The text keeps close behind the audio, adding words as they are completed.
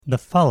The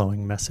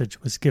following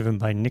message was given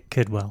by Nick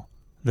Kidwell,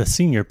 the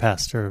senior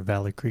pastor of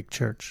Valley Creek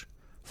Church.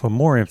 For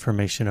more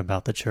information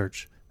about the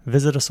church,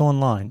 visit us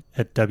online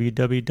at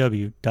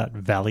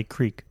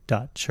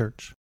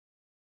www.valleycreek.church.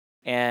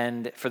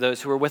 And for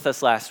those who were with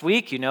us last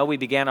week, you know we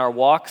began our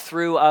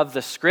walkthrough of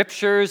the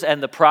scriptures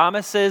and the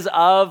promises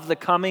of the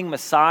coming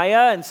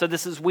Messiah. And so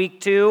this is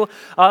week 2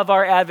 of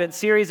our Advent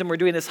series, and we're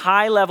doing this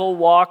high-level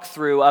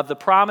walkthrough of the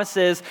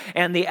promises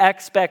and the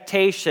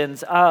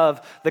expectations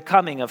of the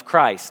coming of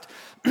Christ.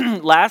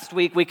 Last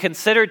week, we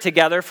considered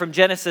together from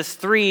Genesis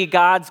 3,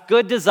 God's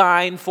good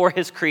design for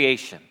his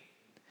creation.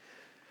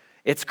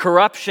 Its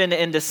corruption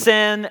into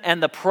sin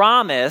and the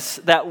promise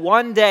that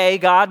one day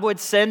God would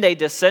send a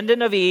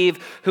descendant of Eve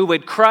who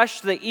would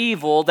crush the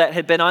evil that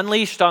had been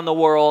unleashed on the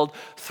world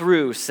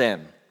through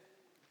sin.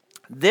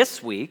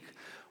 This week,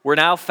 we're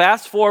now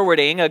fast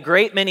forwarding a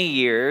great many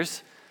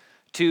years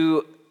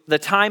to the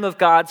time of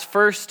God's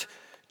first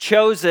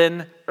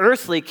chosen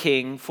earthly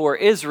king for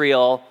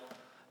Israel,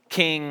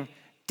 King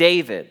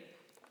David.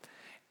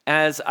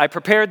 As I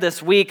prepared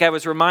this week, I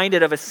was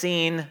reminded of a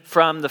scene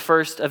from the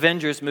first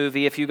Avengers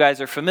movie. If you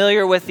guys are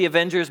familiar with the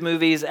Avengers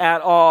movies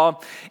at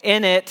all,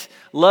 in it,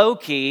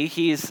 Loki,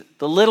 he's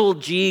the little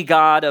g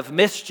god of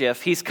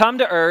mischief. He's come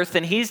to Earth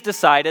and he's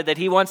decided that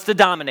he wants to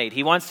dominate.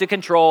 He wants to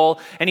control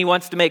and he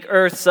wants to make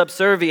Earth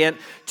subservient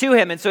to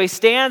him. And so he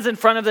stands in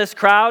front of this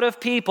crowd of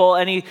people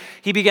and he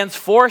begins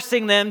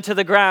forcing them to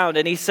the ground.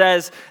 And he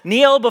says,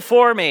 "Kneel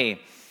before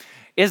me.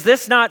 Is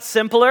this not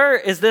simpler?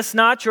 Is this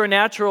not your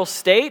natural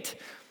state?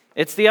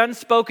 It's the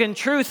unspoken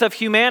truth of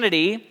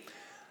humanity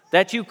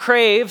that you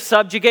crave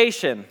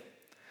subjugation.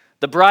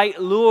 The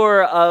bright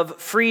lure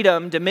of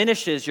freedom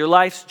diminishes your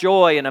life's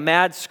joy in a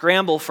mad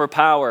scramble for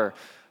power,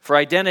 for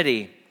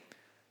identity.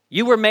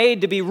 You were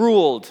made to be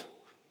ruled.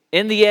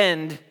 In the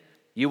end,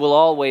 you will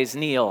always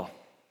kneel."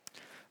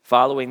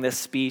 Following this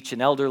speech,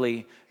 an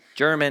elderly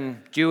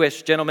German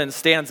Jewish gentleman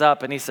stands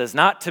up and he says,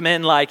 "Not to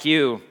men like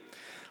you."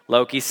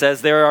 Loki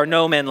says, "There are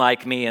no men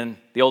like me." And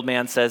the old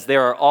man says,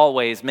 "There are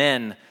always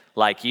men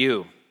like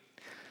you."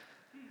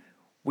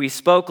 We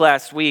spoke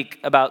last week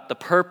about the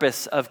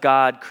purpose of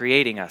God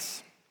creating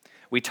us.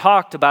 We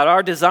talked about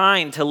our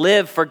design to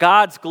live for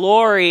God's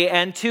glory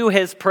and to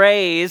his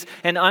praise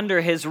and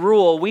under his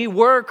rule. We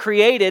were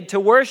created to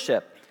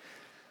worship.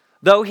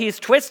 Though he's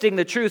twisting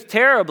the truth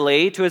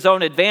terribly to his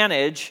own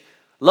advantage,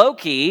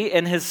 Loki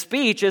in his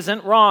speech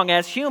isn't wrong.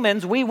 As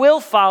humans, we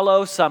will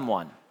follow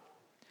someone.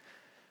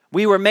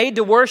 We were made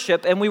to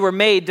worship and we were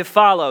made to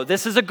follow.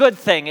 This is a good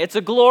thing. It's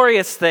a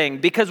glorious thing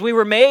because we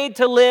were made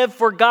to live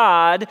for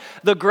God,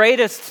 the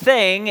greatest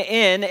thing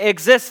in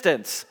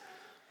existence.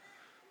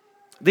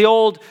 The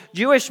old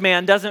Jewish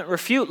man doesn't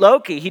refute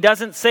Loki. He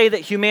doesn't say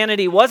that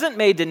humanity wasn't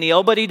made to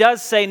kneel, but he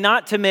does say,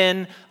 "Not to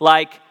men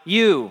like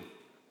you."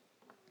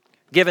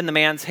 Given the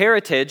man's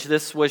heritage,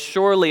 this was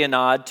surely a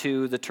nod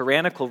to the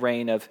tyrannical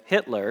reign of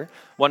Hitler,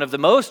 one of the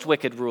most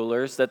wicked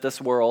rulers that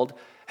this world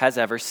has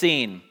ever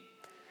seen.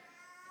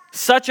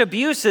 Such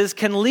abuses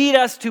can lead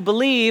us to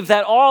believe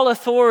that all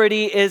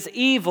authority is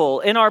evil.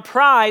 In our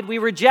pride, we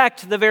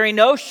reject the very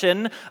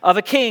notion of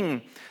a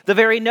king, the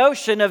very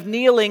notion of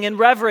kneeling in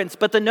reverence,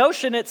 but the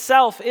notion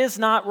itself is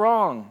not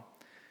wrong.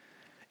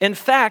 In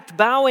fact,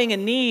 bowing a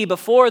knee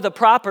before the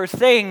proper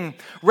thing,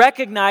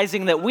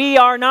 recognizing that we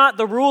are not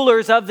the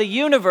rulers of the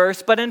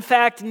universe, but in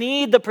fact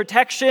need the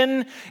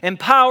protection,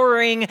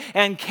 empowering,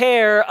 and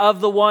care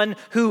of the one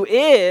who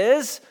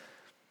is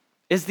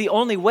the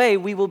only way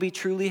we will be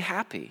truly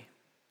happy.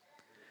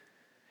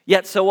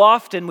 Yet so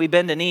often we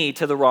bend a knee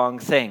to the wrong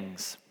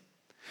things.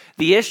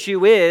 The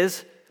issue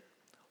is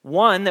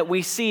one that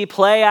we see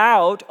play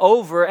out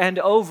over and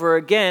over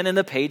again in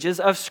the pages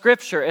of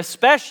Scripture,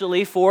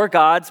 especially for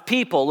God's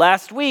people.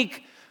 Last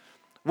week,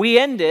 we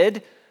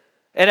ended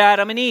at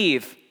Adam and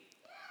Eve,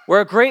 where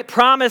a great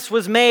promise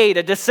was made.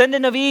 A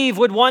descendant of Eve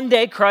would one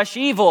day crush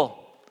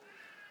evil.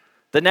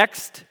 The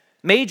next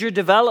major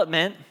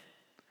development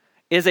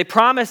is a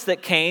promise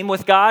that came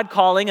with God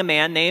calling a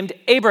man named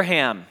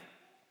Abraham.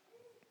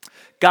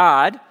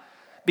 God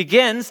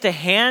begins to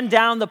hand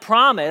down the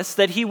promise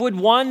that he would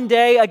one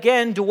day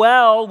again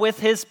dwell with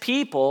his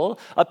people,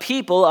 a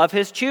people of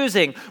his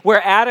choosing.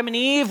 Where Adam and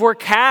Eve were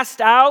cast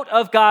out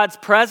of God's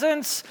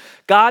presence,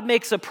 God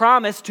makes a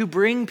promise to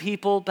bring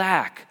people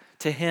back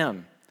to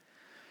him.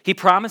 He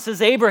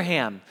promises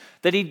Abraham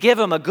that he'd give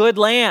him a good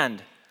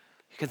land.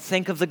 You can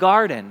think of the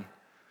garden.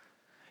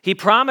 He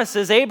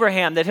promises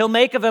Abraham that he'll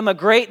make of him a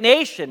great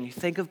nation. You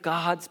think of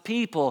God's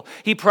people.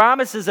 He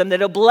promises him that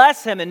he'll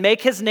bless him and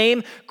make his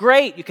name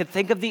great. You can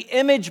think of the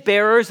image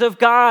bearers of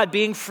God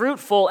being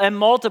fruitful and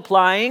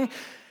multiplying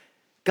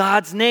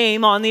God's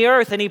name on the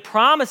earth. And he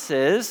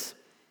promises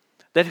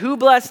that who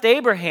blessed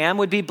Abraham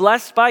would be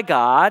blessed by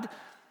God,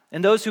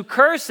 and those who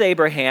curse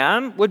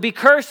Abraham would be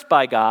cursed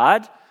by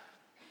God.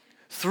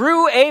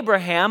 Through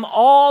Abraham,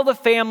 all the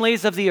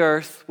families of the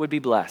earth would be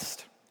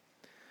blessed.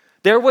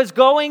 There was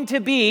going to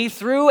be,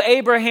 through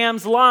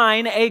Abraham's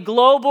line, a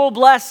global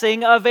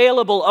blessing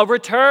available, a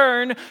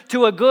return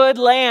to a good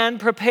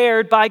land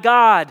prepared by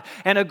God,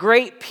 and a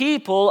great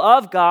people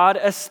of God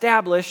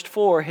established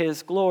for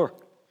his glory.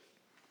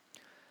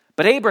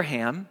 But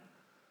Abraham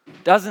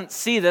doesn't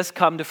see this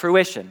come to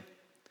fruition.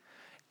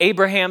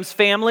 Abraham's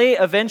family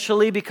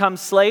eventually becomes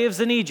slaves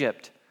in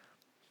Egypt.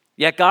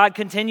 Yet God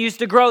continues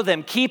to grow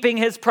them, keeping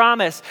his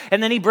promise.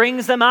 And then he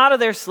brings them out of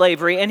their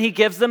slavery and he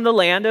gives them the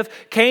land of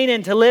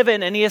Canaan to live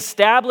in, and he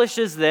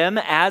establishes them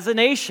as a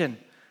nation.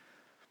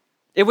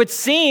 It would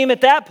seem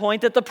at that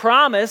point that the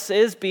promise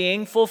is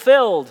being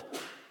fulfilled.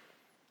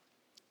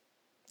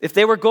 If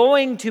they were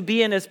going to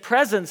be in his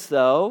presence,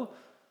 though,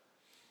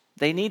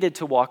 they needed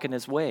to walk in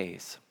his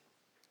ways.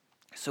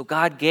 So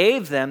God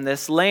gave them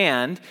this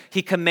land.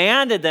 He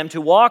commanded them to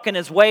walk in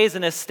his ways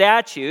and his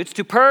statutes,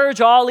 to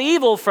purge all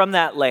evil from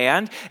that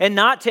land, and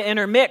not to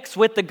intermix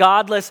with the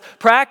godless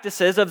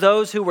practices of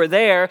those who were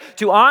there,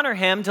 to honor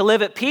him, to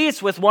live at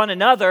peace with one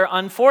another.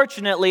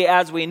 Unfortunately,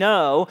 as we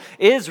know,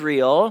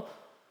 Israel,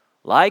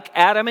 like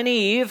Adam and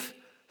Eve,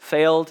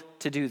 failed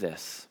to do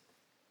this.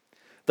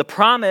 The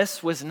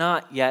promise was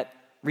not yet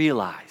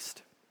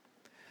realized.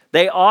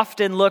 They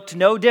often looked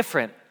no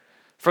different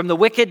from the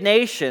wicked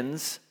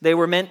nations they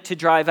were meant to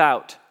drive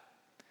out.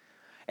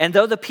 And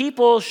though the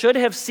people should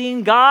have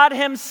seen God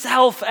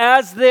himself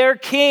as their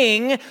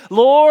king,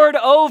 Lord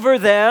over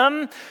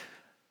them,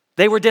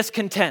 they were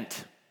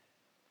discontent.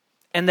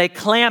 And they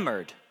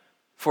clamored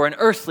for an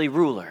earthly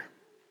ruler.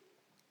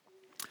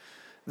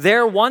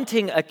 Their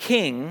wanting a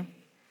king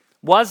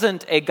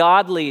wasn't a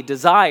godly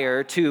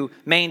desire to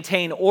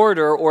maintain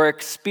order or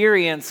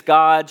experience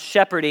God's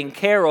shepherding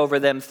care over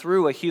them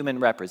through a human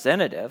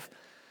representative.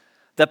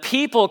 The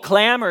people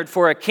clamored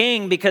for a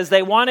king because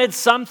they wanted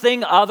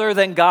something other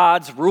than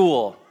God's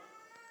rule.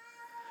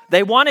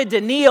 They wanted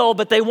to kneel,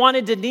 but they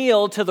wanted to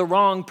kneel to the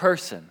wrong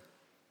person.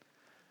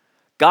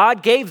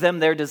 God gave them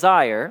their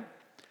desire,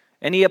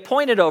 and he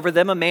appointed over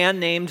them a man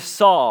named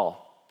Saul.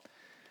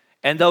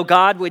 And though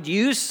God would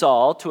use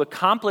Saul to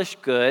accomplish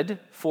good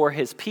for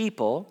his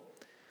people,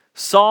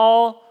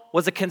 Saul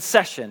was a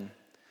concession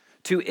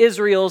to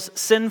Israel's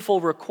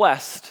sinful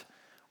request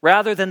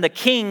rather than the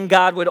king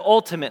God would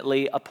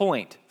ultimately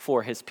appoint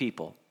for his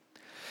people.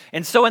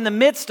 And so in the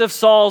midst of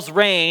Saul's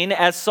reign,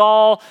 as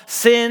Saul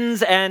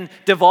sins and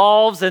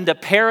devolves into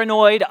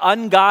paranoid,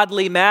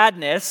 ungodly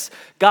madness,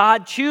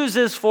 God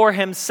chooses for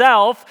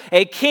himself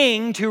a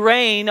king to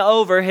reign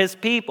over his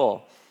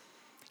people.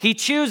 He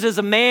chooses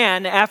a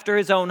man after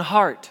his own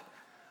heart.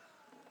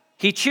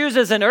 He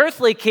chooses an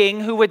earthly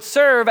king who would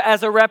serve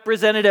as a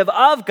representative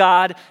of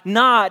God,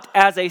 not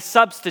as a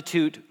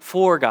substitute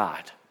for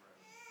God.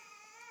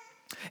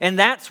 And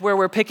that's where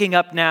we're picking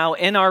up now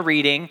in our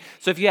reading.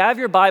 So if you have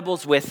your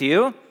Bibles with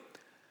you,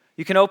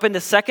 you can open to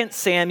 2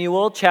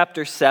 Samuel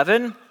chapter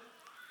 7.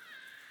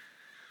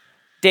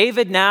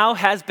 David now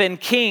has been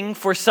king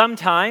for some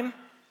time.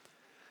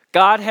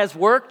 God has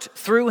worked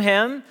through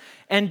him.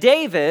 And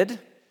David,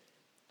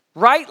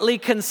 rightly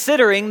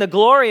considering the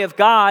glory of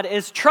God,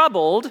 is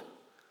troubled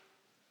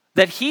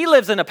that he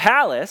lives in a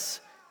palace,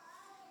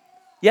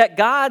 yet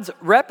God's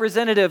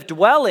representative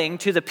dwelling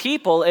to the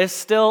people is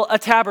still a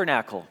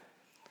tabernacle,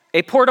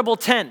 a portable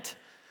tent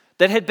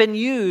that had been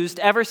used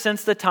ever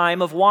since the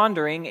time of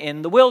wandering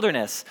in the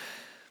wilderness.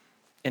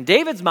 In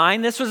David's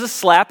mind, this was a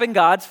slap in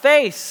God's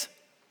face.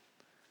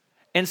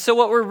 And so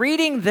what we're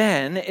reading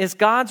then is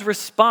God's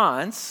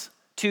response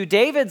to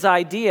David's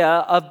idea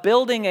of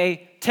building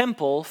a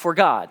temple for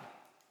God.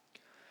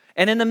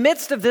 And in the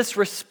midst of this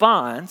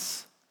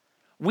response,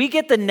 we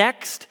get the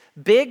next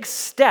big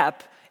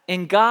step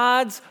in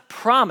God's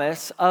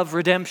promise of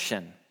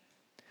redemption.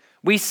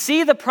 We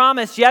see the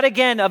promise yet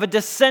again of a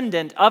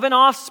descendant, of an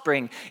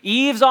offspring.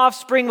 Eve's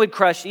offspring would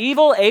crush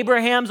evil.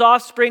 Abraham's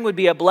offspring would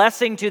be a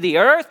blessing to the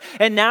earth.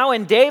 And now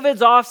in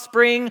David's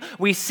offspring,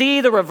 we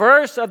see the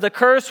reverse of the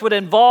curse would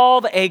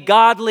involve a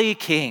godly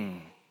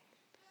king.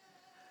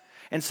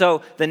 And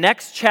so the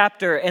next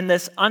chapter in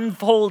this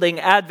unfolding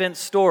Advent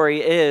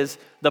story is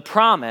the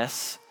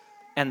promise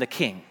and the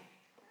king.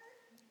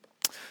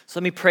 So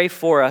let me pray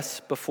for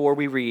us before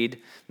we read.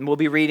 And we'll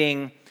be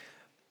reading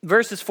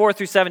verses 4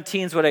 through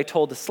 17 is what I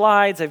told the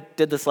slides. I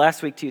did this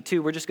last week to you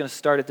too. We're just going to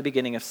start at the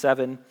beginning of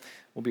 7.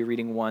 We'll be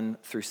reading 1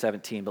 through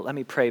 17. But let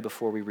me pray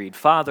before we read.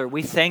 Father,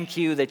 we thank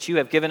you that you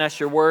have given us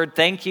your word.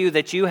 Thank you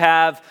that you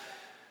have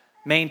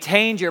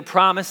maintained your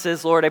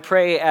promises. Lord, I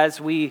pray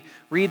as we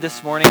read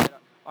this morning,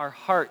 our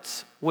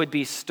hearts would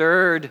be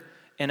stirred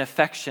in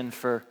affection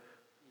for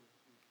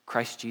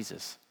Christ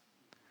Jesus.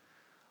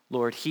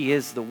 Lord, he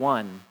is the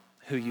one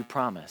who you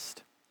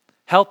promised.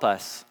 Help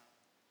us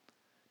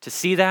to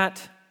see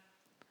that,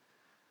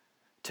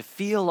 to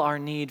feel our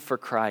need for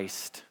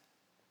Christ,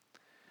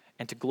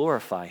 and to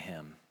glorify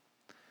him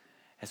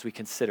as we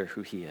consider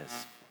who he is.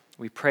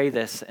 We pray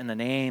this in the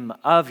name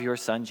of your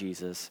Son,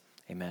 Jesus.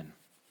 Amen.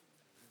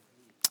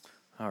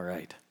 All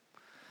right.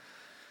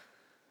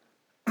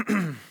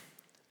 2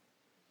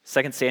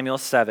 Samuel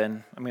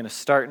 7. I'm going to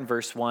start in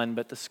verse 1,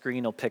 but the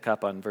screen will pick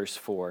up on verse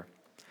 4.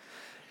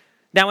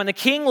 Now when the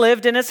king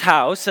lived in his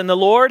house, and the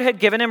Lord had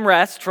given him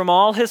rest from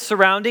all his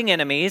surrounding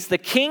enemies, the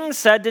king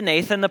said to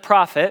Nathan the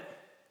prophet,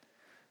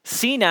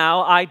 "See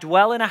now, I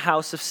dwell in a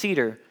house of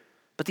cedar,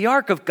 but the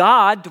ark of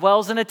God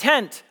dwells in a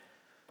tent."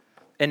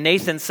 And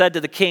Nathan said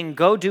to the king,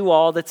 "Go do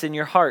all that's in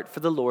your heart, for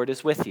the Lord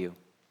is with you."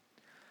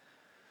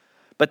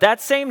 But that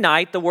same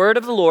night the word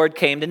of the Lord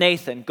came to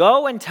Nathan,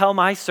 "Go and tell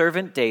my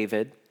servant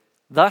David,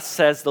 thus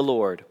says the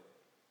Lord,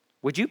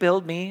 would you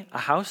build me a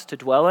house to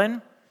dwell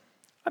in?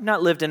 I've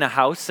not lived in a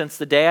house since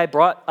the day I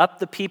brought up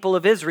the people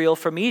of Israel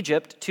from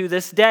Egypt to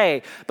this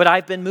day, but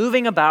I've been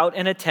moving about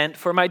in a tent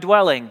for my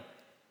dwelling.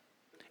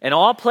 In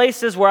all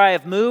places where I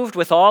have moved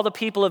with all the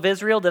people of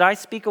Israel, did I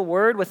speak a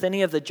word with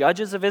any of the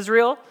judges of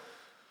Israel,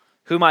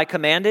 whom I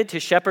commanded to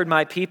shepherd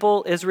my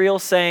people Israel,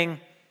 saying,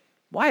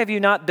 why have you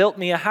not built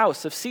me a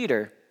house of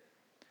cedar?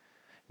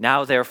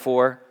 Now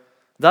therefore,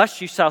 thus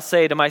you shall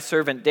say to my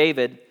servant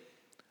David,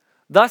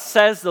 thus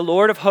says the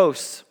Lord of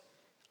hosts,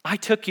 I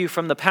took you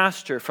from the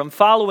pasture, from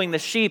following the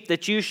sheep,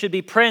 that you should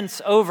be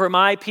prince over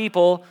my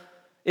people,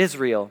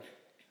 Israel.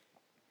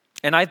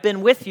 And I've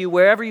been with you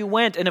wherever you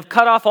went, and have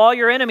cut off all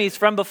your enemies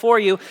from before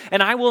you,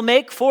 and I will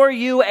make for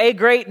you a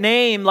great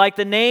name, like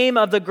the name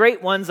of the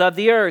great ones of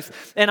the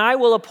earth. And I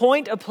will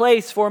appoint a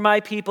place for my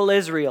people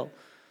Israel,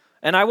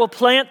 and I will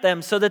plant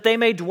them so that they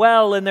may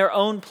dwell in their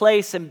own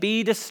place and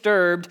be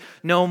disturbed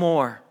no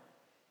more.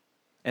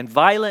 And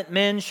violent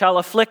men shall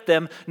afflict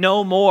them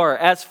no more,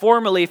 as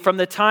formerly from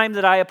the time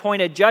that I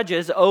appointed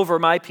judges over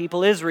my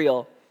people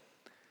Israel.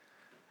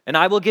 And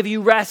I will give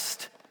you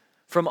rest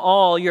from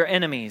all your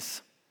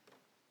enemies.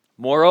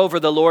 Moreover,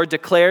 the Lord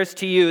declares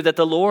to you that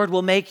the Lord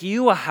will make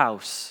you a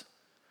house.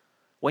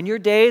 When your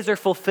days are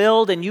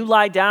fulfilled and you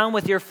lie down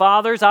with your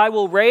fathers, I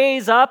will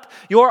raise up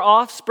your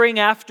offspring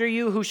after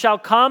you, who shall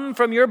come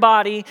from your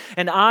body,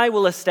 and I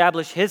will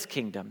establish his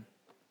kingdom.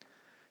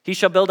 He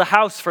shall build a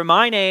house for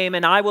my name,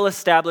 and I will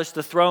establish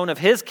the throne of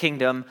his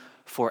kingdom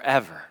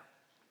forever.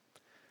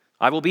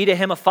 I will be to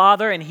him a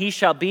father, and he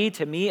shall be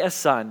to me a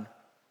son.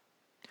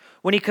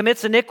 When he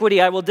commits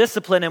iniquity, I will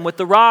discipline him with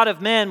the rod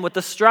of men, with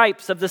the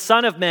stripes of the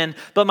Son of Men.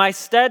 But my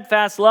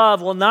steadfast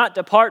love will not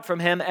depart from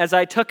him, as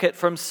I took it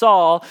from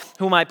Saul,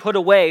 whom I put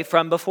away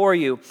from before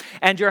you.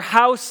 And your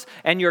house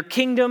and your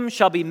kingdom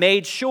shall be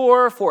made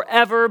sure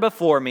forever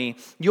before me.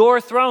 Your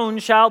throne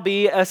shall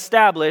be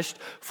established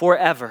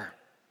forever.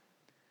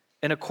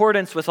 In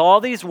accordance with all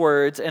these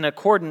words, in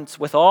accordance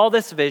with all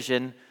this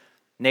vision,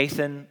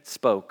 Nathan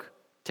spoke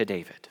to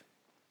David.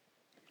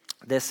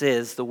 This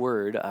is the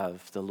word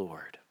of the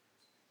Lord.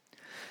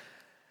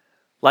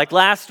 Like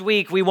last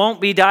week, we won't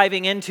be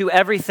diving into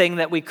everything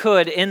that we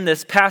could in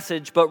this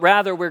passage, but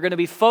rather we're going to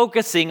be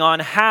focusing on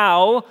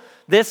how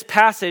this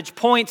passage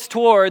points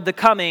toward the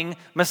coming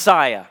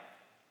Messiah.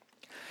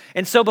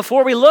 And so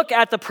before we look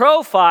at the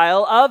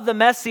profile of the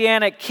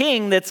Messianic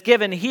king that's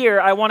given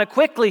here, I want to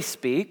quickly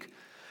speak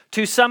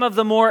to some of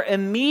the more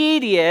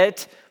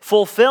immediate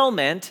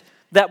fulfillment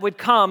that would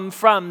come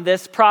from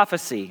this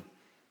prophecy.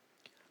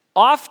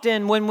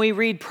 Often when we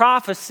read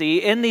prophecy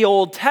in the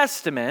Old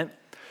Testament,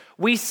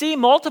 we see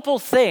multiple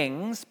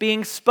things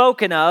being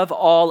spoken of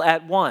all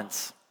at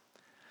once.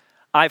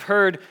 I've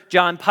heard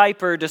John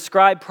Piper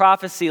describe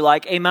prophecy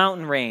like a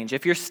mountain range.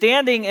 If you're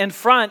standing in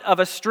front of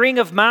a string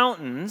of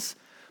mountains,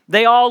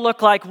 they all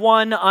look like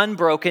one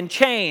unbroken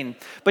chain.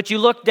 But you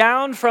look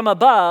down from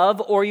above,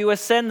 or you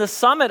ascend the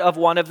summit of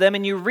one of them,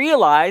 and you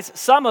realize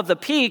some of the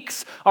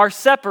peaks are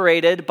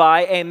separated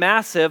by a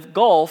massive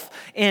gulf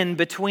in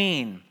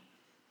between.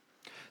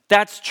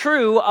 That's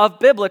true of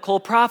biblical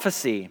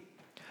prophecy.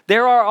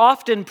 There are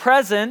often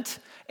present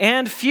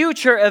and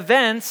future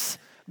events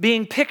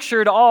being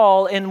pictured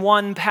all in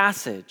one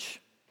passage.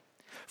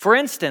 For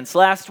instance,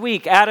 last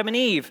week, Adam and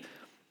Eve,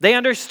 they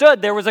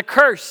understood there was a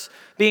curse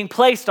being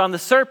placed on the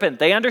serpent.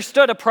 They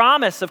understood a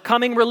promise of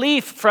coming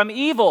relief from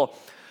evil.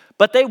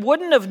 But they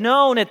wouldn't have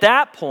known at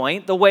that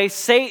point the way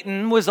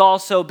Satan was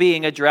also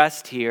being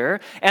addressed here,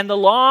 and the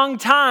long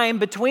time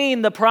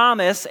between the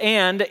promise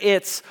and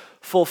its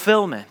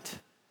fulfillment.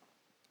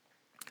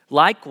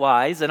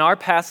 Likewise, in our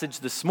passage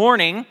this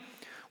morning,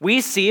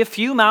 we see a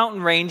few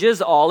mountain ranges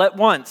all at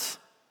once.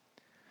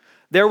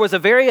 There was a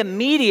very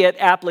immediate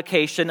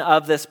application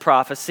of this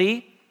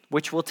prophecy,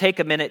 which we'll take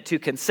a minute to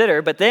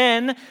consider. But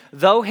then,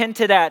 though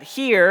hinted at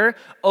here,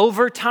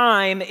 over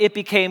time it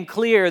became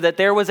clear that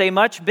there was a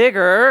much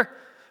bigger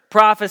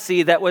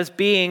prophecy that was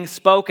being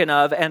spoken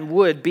of and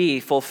would be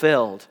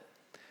fulfilled.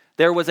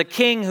 There was a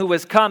king who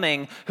was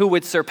coming who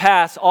would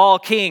surpass all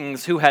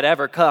kings who had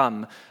ever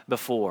come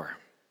before.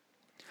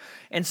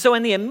 And so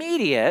in the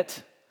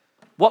immediate,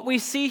 what we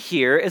see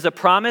here is a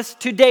promise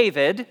to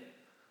David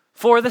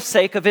for the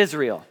sake of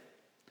Israel.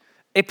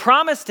 A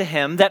promise to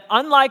him that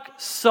unlike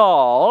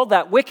Saul,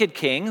 that wicked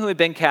king who had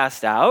been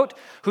cast out,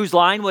 whose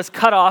line was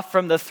cut off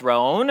from the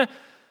throne,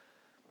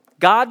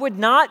 God would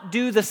not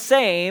do the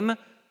same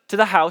to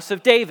the house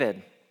of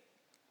David.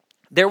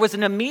 There was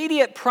an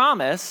immediate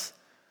promise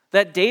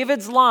that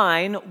David's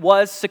line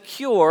was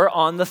secure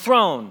on the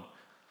throne.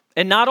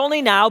 And not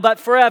only now, but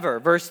forever.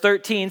 Verse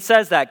 13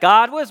 says that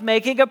God was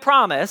making a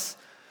promise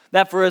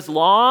that for as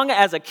long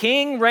as a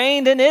king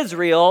reigned in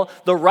Israel,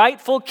 the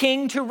rightful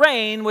king to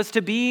reign was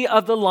to be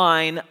of the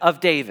line of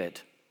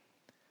David.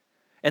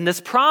 And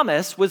this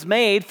promise was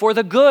made for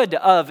the good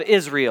of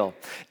Israel.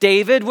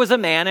 David was a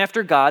man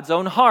after God's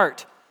own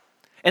heart.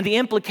 And the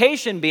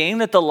implication being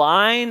that the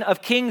line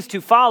of kings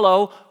to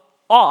follow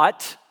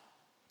ought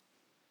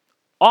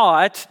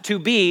to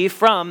be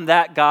from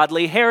that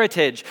godly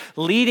heritage,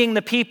 leading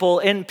the people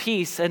in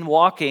peace and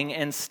walking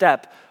in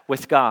step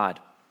with God.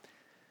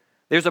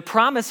 There's a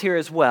promise here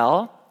as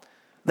well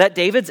that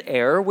David's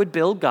heir would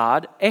build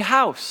God a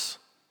house.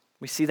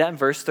 We see that in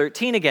verse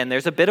 13 again.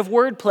 There's a bit of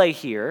wordplay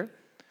here,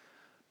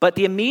 but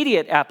the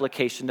immediate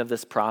application of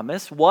this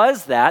promise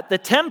was that the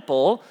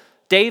temple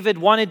David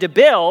wanted to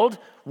build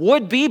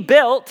would be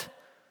built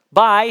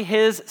by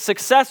his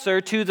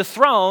successor to the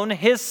throne,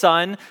 his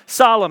son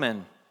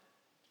Solomon.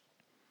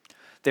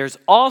 There's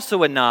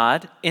also a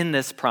nod in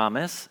this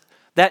promise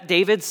that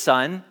David's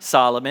son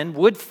Solomon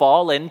would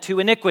fall into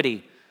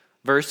iniquity.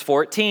 Verse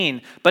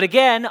 14, but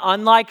again,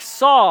 unlike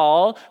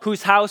Saul,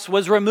 whose house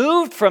was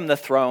removed from the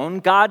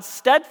throne, God's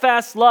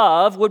steadfast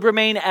love would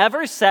remain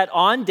ever set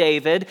on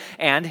David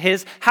and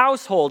his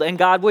household, and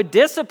God would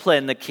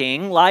discipline the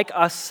king like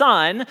a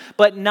son,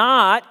 but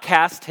not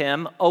cast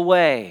him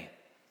away.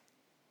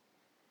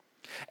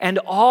 And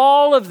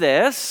all of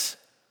this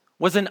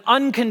was an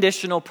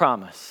unconditional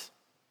promise.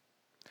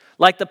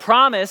 Like the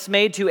promise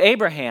made to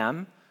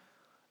Abraham,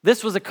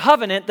 this was a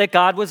covenant that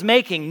God was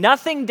making.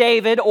 Nothing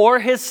David or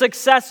his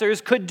successors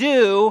could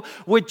do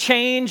would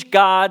change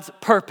God's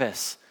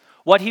purpose.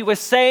 What he was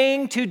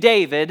saying to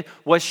David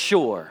was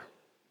sure.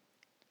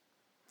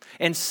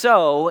 And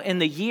so, in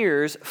the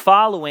years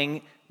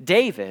following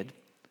David,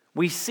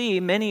 we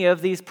see many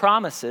of these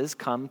promises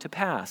come to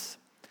pass.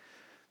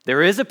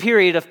 There is a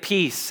period of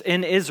peace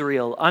in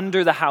Israel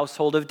under the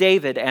household of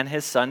David and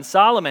his son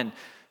Solomon,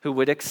 who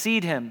would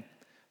exceed him.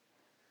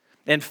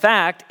 In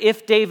fact,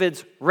 if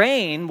David's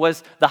reign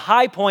was the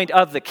high point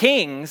of the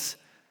kings,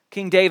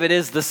 King David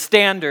is the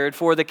standard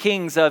for the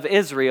kings of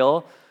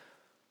Israel,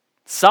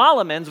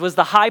 Solomon's was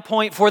the high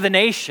point for the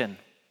nation.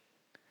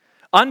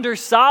 Under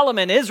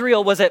Solomon,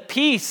 Israel was at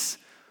peace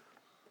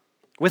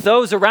with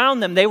those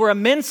around them. They were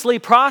immensely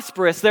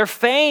prosperous. Their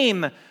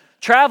fame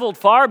traveled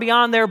far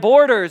beyond their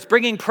borders,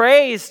 bringing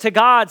praise to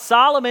God.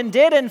 Solomon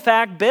did, in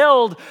fact,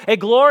 build a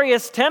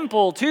glorious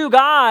temple to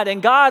God,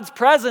 and God's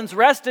presence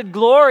rested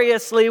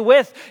gloriously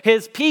with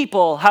his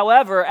people.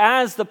 However,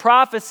 as the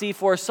prophecy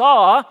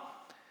foresaw,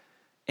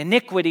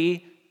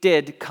 iniquity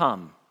did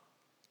come.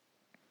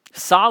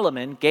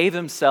 Solomon gave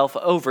himself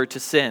over to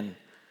sin.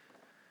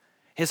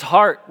 His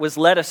heart was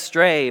led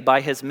astray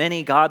by his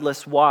many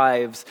godless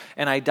wives,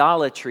 and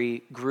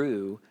idolatry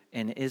grew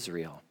in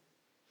Israel.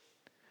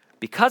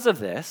 Because of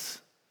this,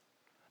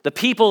 the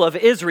people of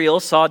Israel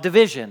saw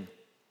division.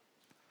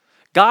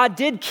 God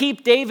did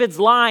keep David's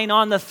line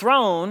on the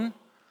throne,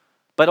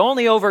 but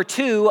only over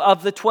 2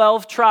 of the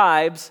 12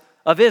 tribes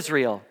of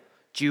Israel: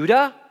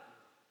 Judah,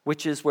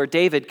 which is where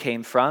David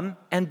came from,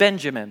 and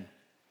Benjamin.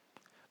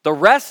 The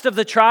rest of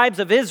the tribes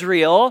of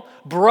Israel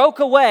broke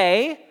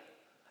away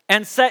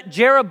and set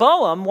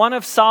Jeroboam, one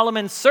of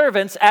Solomon's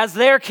servants, as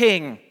their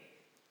king.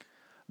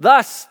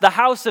 Thus, the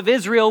house of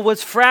Israel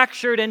was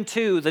fractured in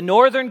two, the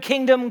northern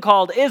kingdom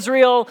called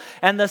Israel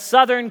and the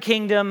southern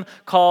kingdom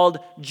called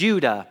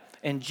Judah.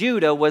 And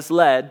Judah was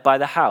led by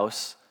the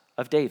house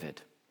of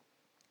David.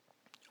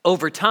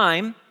 Over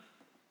time,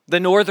 the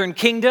northern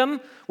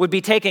kingdom would be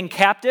taken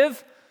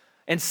captive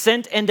and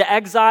sent into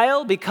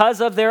exile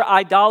because of their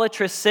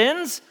idolatrous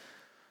sins.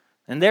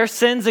 And their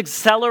sins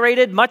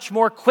accelerated much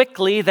more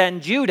quickly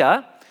than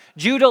Judah.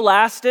 Judah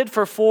lasted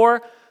for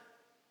 4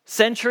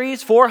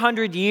 centuries,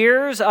 400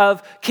 years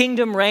of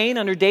kingdom reign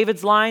under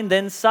David's line.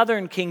 Then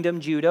southern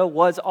kingdom Judah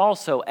was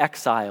also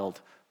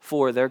exiled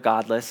for their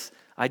godless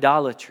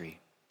idolatry.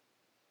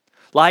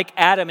 Like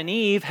Adam and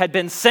Eve had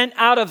been sent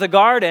out of the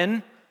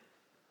garden,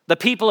 the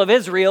people of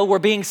Israel were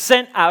being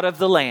sent out of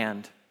the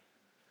land.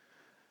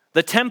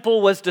 The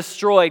temple was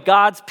destroyed.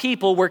 God's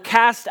people were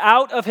cast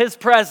out of his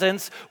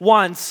presence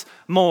once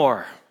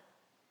more.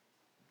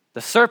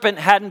 The serpent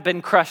hadn't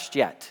been crushed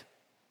yet.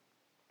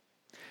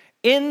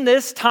 In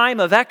this time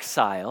of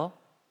exile,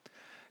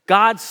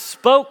 God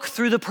spoke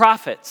through the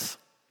prophets,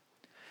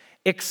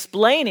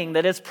 explaining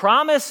that his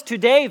promise to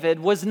David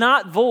was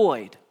not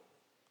void,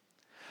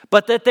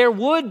 but that there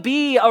would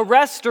be a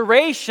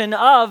restoration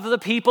of the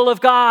people of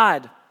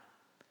God,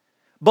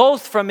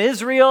 both from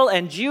Israel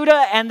and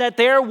Judah, and that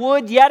there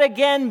would yet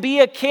again be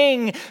a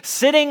king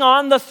sitting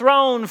on the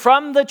throne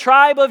from the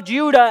tribe of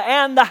Judah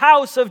and the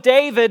house of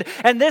David,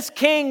 and this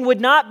king would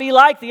not be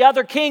like the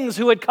other kings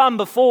who had come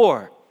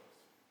before.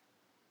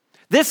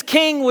 This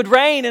king would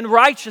reign in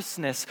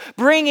righteousness,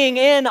 bringing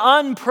in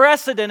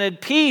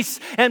unprecedented peace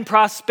and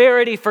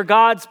prosperity for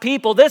God's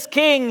people. This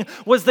king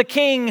was the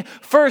king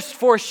first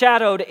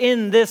foreshadowed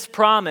in this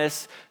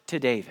promise to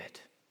David.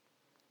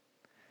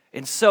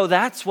 And so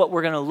that's what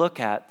we're going to look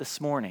at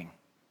this morning.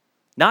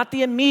 Not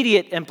the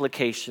immediate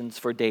implications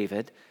for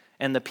David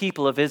and the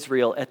people of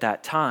Israel at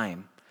that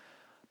time,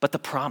 but the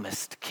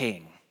promised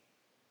king.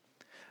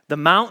 The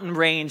mountain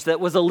range that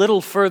was a little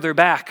further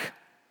back.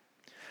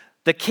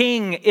 The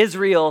king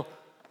Israel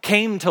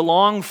came to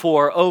long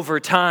for over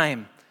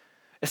time,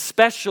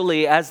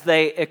 especially as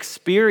they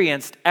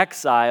experienced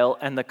exile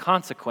and the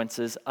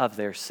consequences of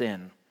their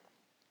sin.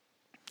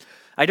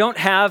 I don't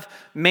have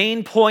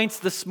main points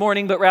this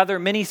morning, but rather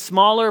many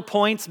smaller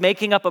points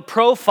making up a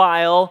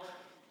profile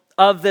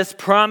of this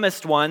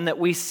promised one that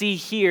we see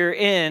here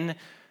in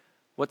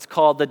what's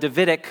called the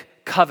Davidic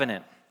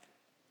covenant.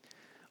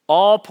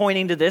 All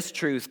pointing to this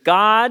truth: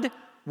 God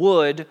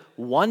would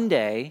one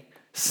day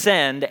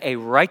send a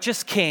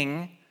righteous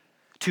king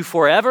to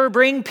forever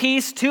bring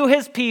peace to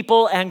his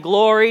people and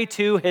glory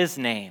to his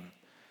name.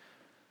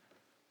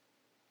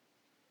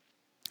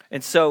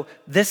 And so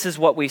this is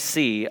what we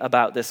see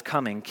about this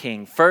coming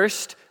king.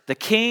 First, the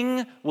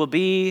king will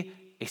be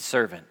a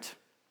servant.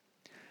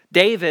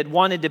 David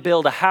wanted to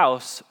build a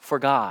house for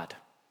God.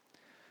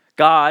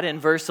 God, in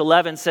verse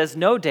 11, says,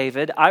 "No,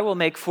 David, I will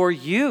make for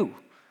you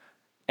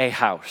a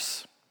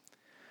house."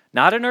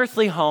 Not an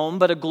earthly home,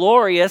 but a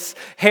glorious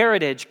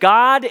heritage.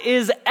 God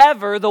is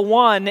ever the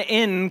one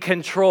in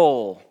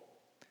control.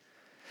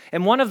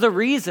 And one of the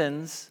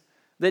reasons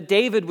that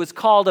David was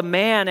called a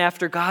man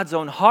after God's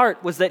own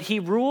heart was that he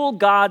ruled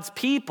God's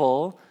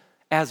people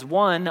as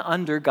one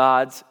under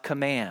God's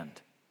command.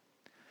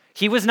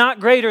 He was not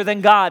greater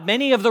than God.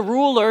 Many of the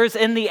rulers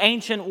in the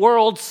ancient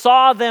world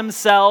saw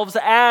themselves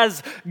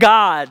as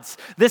gods.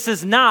 This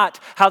is not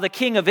how the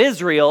king of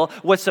Israel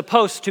was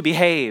supposed to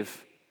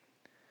behave.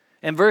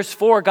 In verse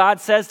 4, God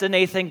says to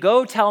Nathan,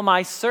 "Go tell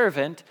my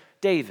servant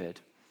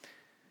David."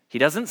 He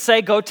doesn't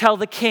say, "Go tell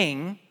the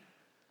king."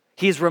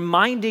 He's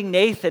reminding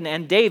Nathan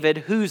and David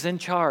who's in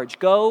charge.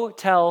 Go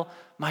tell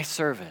my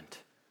servant.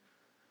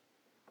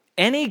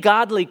 Any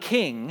godly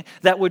king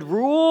that would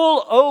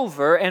rule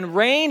over and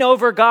reign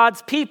over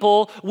God's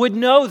people would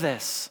know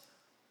this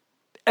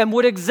and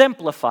would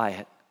exemplify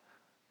it.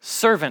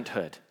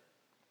 Servanthood.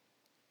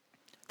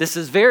 This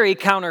is very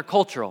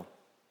countercultural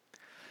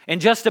in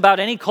just about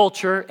any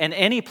culture and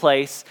any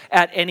place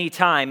at any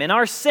time. In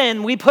our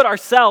sin, we put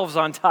ourselves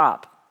on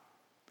top.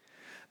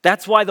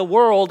 That's why the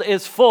world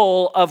is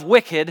full of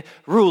wicked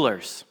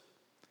rulers.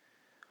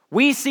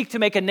 We seek to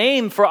make a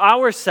name for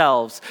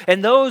ourselves,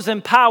 and those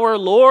in power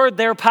lord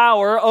their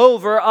power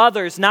over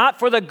others, not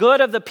for the good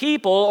of the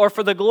people or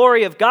for the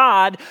glory of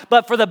God,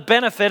 but for the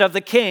benefit of the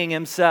king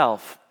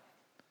himself.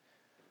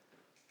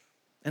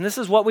 And this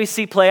is what we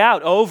see play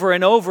out over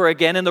and over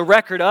again in the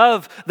record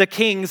of the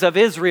kings of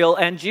Israel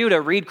and Judah.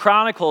 Read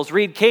Chronicles,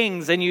 read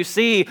Kings, and you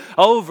see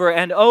over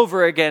and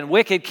over again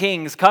wicked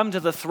kings come to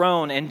the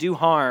throne and do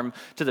harm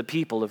to the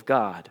people of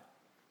God.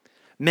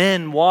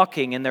 Men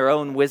walking in their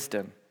own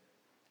wisdom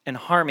and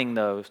harming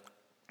those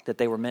that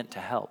they were meant to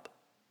help.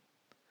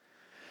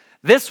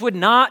 This would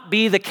not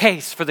be the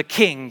case for the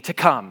king to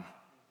come.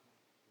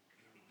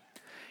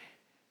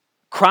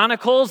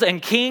 Chronicles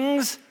and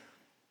Kings,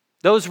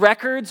 those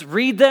records,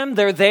 read them.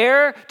 They're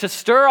there to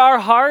stir our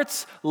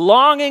hearts,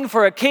 longing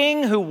for a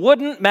king who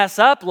wouldn't mess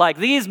up like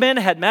these men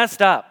had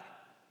messed up.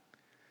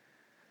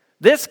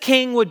 This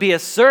king would be a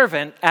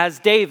servant as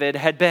David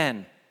had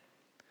been.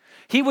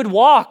 He would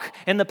walk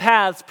in the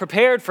paths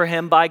prepared for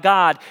him by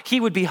God. He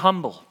would be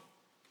humble.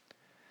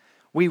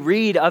 We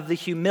read of the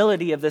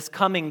humility of this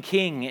coming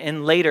king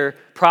in later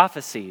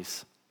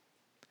prophecies.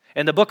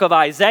 In the book of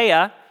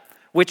Isaiah,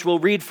 which we'll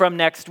read from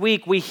next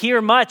week, we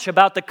hear much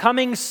about the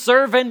coming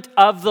servant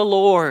of the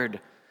Lord,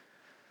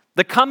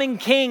 the coming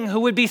king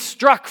who would be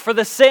struck for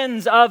the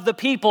sins of the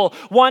people,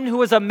 one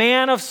who is a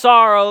man of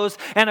sorrows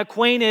and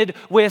acquainted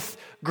with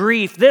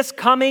grief. This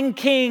coming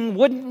king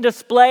wouldn't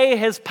display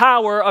his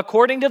power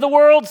according to the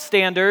world's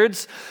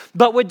standards,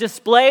 but would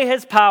display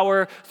his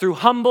power through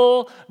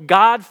humble,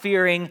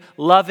 God-fearing,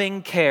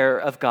 loving care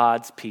of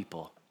God's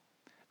people.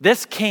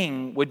 This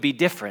king would be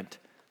different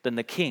than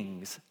the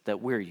kings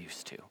that we're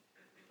used to.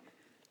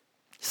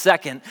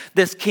 Second,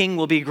 this king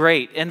will be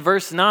great. In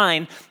verse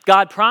 9,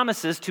 God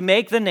promises to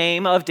make the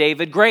name of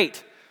David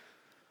great.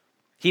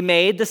 He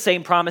made the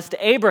same promise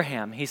to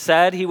Abraham. He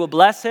said he will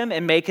bless him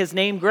and make his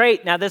name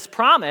great. Now, this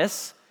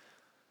promise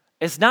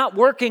is not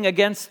working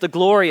against the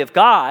glory of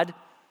God.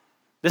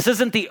 This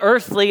isn't the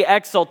earthly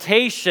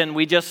exaltation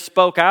we just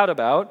spoke out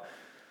about.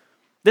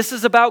 This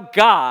is about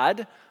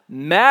God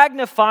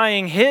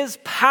magnifying his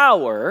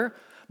power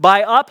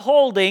by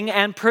upholding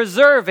and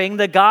preserving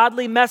the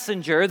godly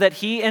messenger that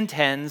he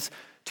intends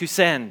to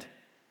send.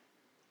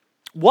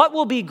 What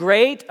will be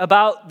great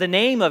about the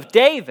name of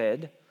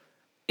David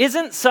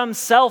isn't some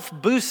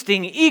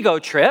self-boosting ego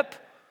trip.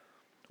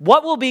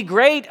 What will be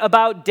great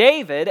about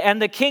David and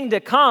the king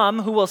to come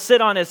who will sit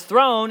on his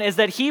throne is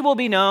that he will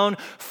be known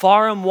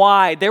far and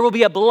wide. There will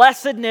be a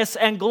blessedness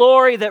and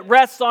glory that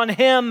rests on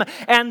him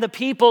and the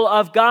people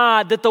of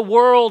God that the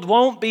world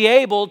won't be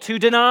able to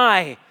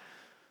deny.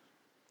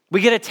 We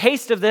get a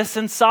taste of this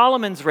in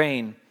Solomon's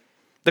reign.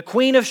 The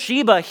Queen of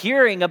Sheba,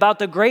 hearing about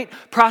the great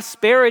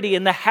prosperity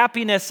and the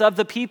happiness of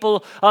the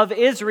people of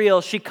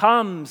Israel, she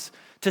comes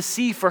to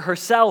see for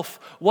herself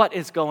what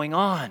is going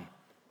on.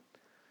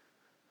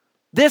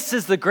 This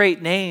is the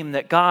great name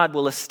that God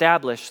will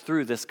establish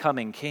through this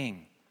coming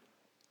king.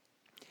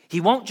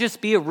 He won't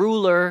just be a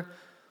ruler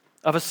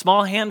of a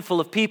small handful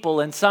of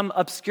people in some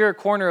obscure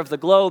corner of the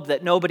globe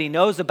that nobody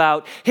knows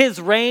about. His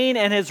reign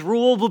and his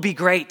rule will be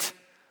great.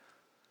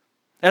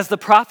 As the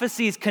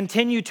prophecies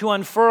continue to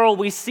unfurl,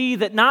 we see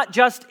that not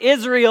just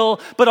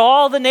Israel, but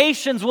all the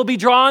nations will be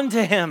drawn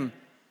to him.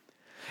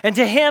 And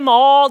to him,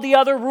 all the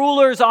other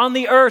rulers on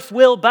the earth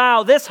will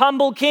bow. This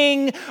humble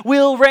king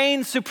will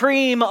reign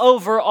supreme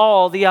over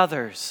all the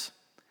others.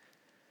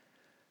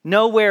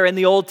 Nowhere in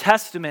the Old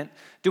Testament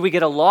do we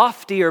get a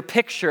loftier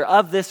picture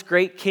of this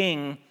great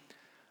king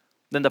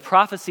than the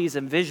prophecies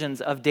and visions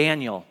of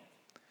Daniel,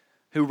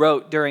 who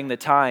wrote during the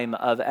time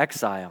of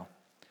exile.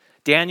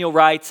 Daniel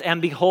writes,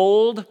 "And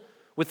behold,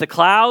 with the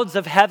clouds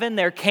of heaven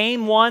there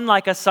came one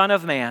like a son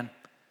of man.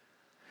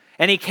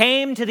 And he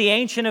came to the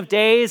Ancient of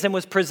Days and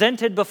was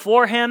presented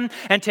before him,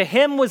 and to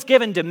him was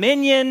given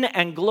dominion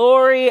and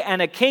glory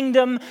and a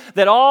kingdom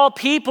that all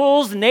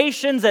peoples,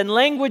 nations, and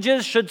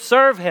languages should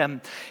serve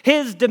him.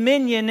 His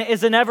dominion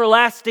is an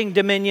everlasting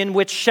dominion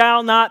which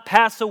shall not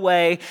pass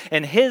away,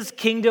 and his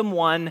kingdom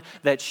one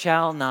that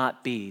shall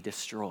not be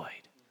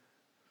destroyed."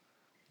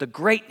 The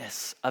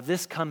greatness of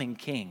this coming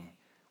king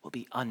will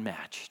be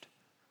unmatched.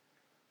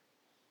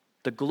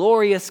 The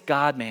glorious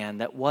God-man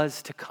that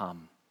was to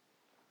come,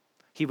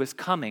 he was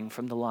coming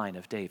from the line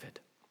of David.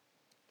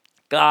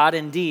 God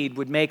indeed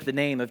would make the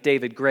name of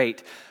David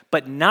great,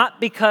 but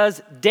not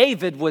because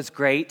David was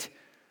great,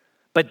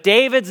 but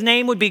David's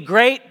name would be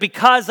great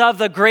because of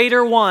the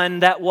greater one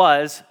that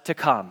was to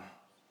come.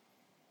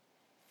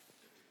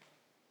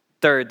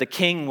 Third, the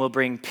king will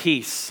bring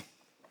peace.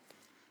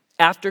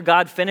 After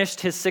God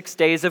finished his 6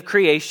 days of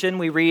creation,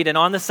 we read, "And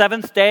on the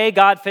seventh day,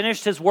 God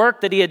finished his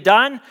work that he had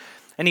done,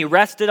 and he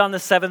rested on the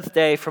seventh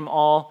day from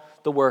all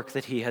the work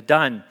that he had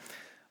done."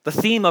 The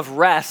theme of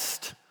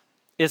rest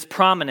is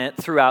prominent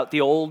throughout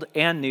the Old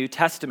and New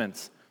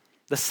Testaments.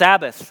 The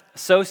Sabbath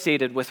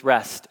associated with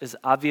rest is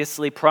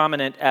obviously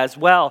prominent as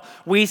well.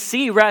 We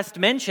see rest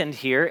mentioned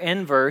here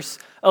in verse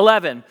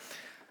 11,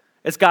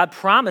 as God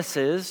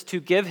promises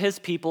to give his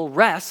people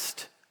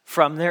rest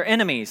from their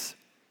enemies.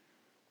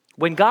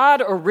 When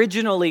God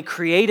originally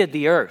created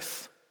the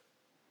earth,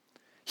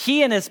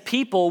 he and his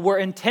people were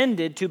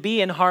intended to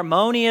be in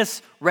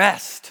harmonious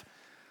rest.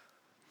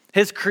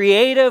 His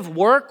creative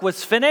work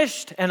was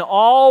finished and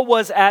all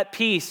was at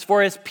peace.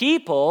 For his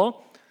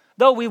people,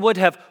 though we would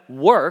have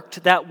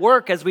worked, that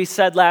work, as we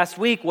said last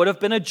week, would have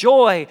been a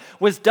joy,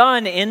 was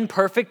done in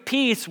perfect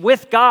peace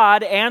with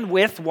God and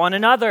with one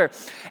another.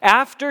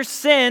 After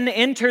sin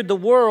entered the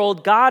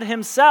world, God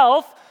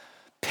himself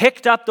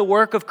picked up the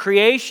work of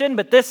creation,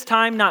 but this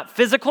time not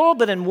physical,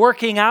 but in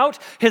working out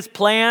his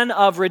plan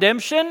of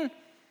redemption.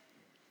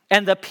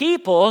 And the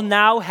people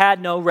now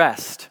had no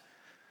rest,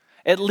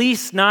 at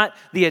least not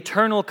the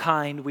eternal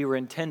kind we were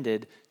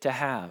intended to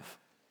have.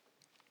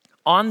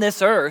 On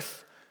this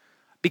earth,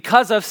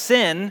 because of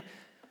sin,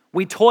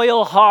 we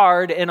toil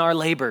hard in our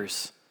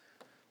labors.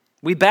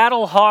 We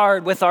battle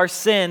hard with our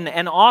sin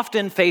and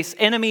often face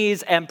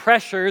enemies and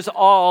pressures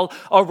all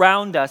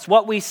around us.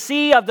 What we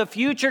see of the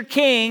future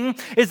king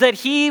is that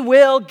he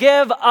will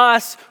give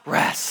us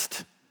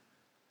rest.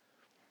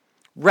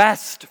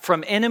 Rest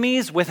from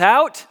enemies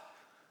without,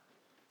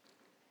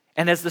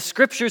 and as the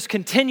scriptures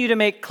continue to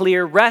make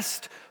clear,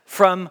 rest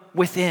from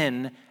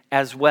within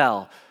as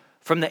well.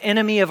 From the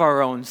enemy of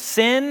our own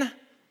sin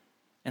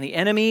and the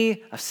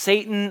enemy of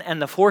Satan and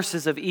the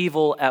forces of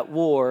evil at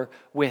war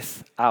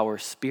with our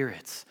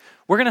spirits.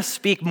 We're going to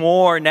speak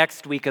more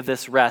next week of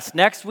this rest.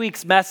 Next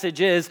week's message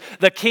is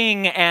the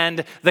king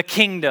and the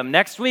kingdom.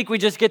 Next week we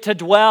just get to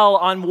dwell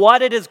on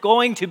what it is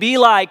going to be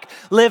like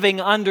living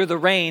under the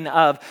reign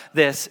of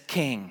this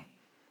king.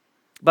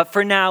 But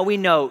for now we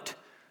note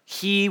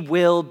he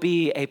will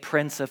be a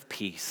prince of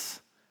peace,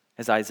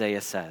 as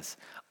Isaiah says.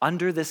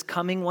 Under this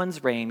coming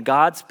one's reign,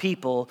 God's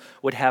people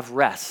would have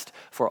rest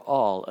for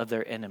all of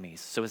their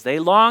enemies. So as they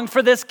longed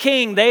for this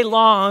king, they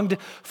longed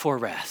for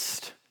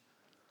rest.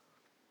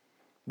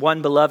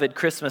 One beloved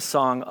Christmas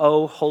song,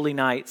 "O Holy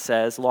Night,"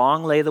 says,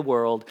 "Long lay the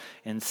world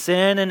in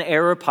sin and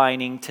error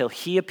pining, till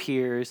he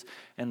appears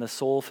and the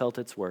soul felt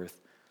its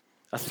worth.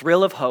 A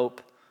thrill of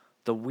hope,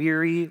 the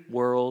weary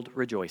world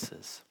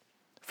rejoices.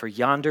 For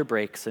yonder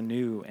breaks a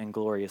new and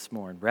glorious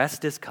morn.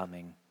 Rest is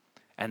coming,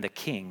 and the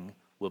king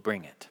will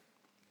bring it."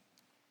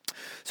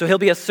 So he'll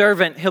be a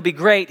servant, he'll be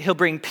great, he'll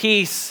bring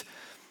peace.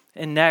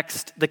 And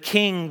next, the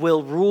king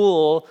will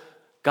rule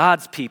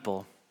God's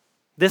people.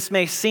 This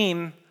may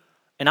seem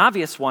an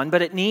obvious one,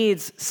 but it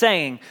needs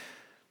saying.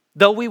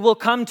 Though we will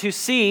come to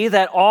see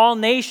that all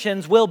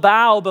nations will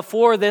bow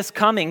before this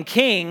coming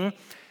king,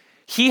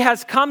 he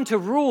has come to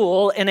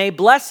rule in a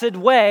blessed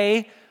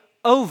way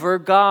over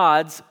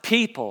God's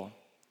people.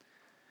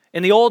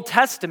 In the Old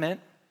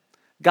Testament,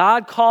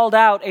 God called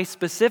out a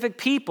specific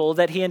people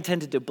that he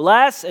intended to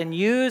bless and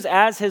use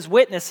as his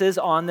witnesses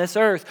on this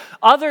earth.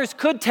 Others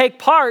could take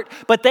part,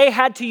 but they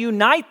had to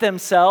unite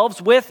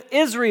themselves with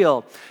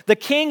Israel. The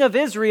king of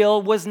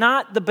Israel was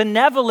not the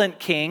benevolent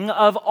king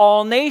of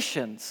all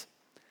nations.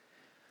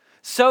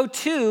 So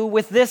too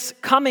with this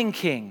coming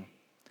king.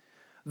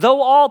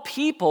 Though all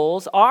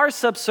peoples are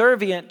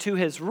subservient to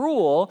his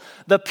rule,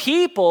 the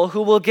people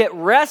who will get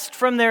rest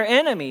from their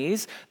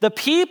enemies, the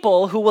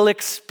people who will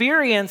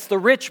experience the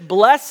rich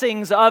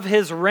blessings of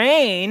his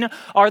reign,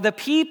 are the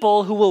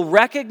people who will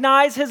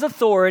recognize his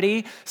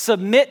authority,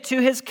 submit to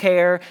his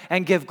care,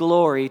 and give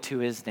glory to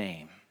his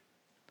name.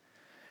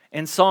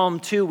 In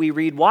Psalm 2 we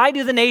read, "Why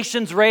do the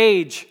nations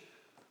rage?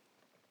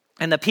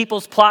 And the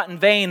peoples plot in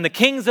vain. The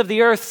kings of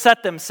the earth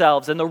set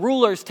themselves, and the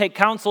rulers take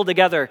counsel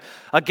together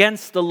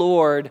against the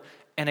Lord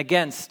and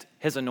against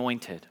his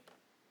anointed."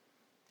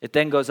 It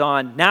then goes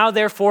on, "Now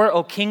therefore,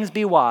 O kings,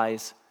 be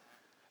wise.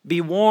 Be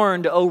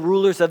warned, O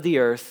rulers of the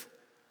earth.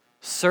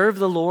 Serve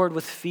the Lord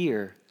with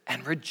fear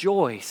and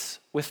rejoice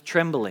with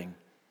trembling.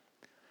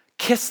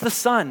 Kiss the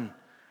Son,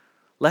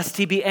 lest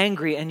he be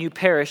angry and you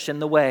perish in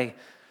the way.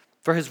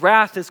 For his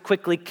wrath is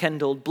quickly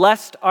kindled.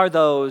 Blessed are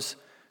those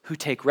who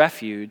take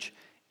refuge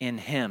in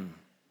him."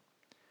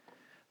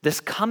 This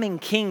coming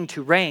king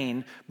to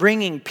reign,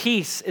 bringing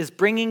peace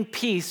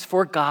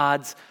for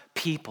God's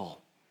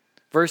people.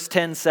 Verse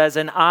 10 says,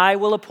 "And I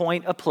will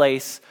appoint a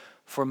place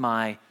for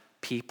my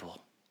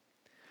people."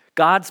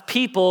 God's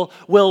people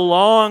will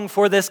long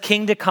for this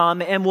king to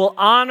come and will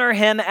honor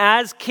him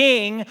as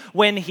king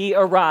when he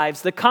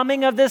arrives. The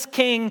coming of this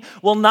king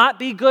will not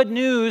be good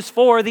news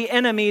for the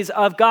enemies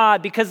of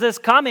God, because this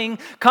coming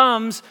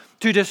comes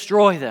to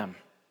destroy them.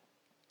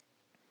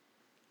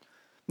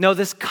 No,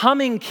 this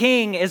coming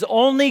king is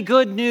only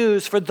good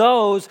news for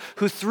those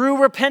who through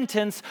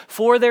repentance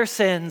for their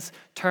sins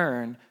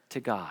turn to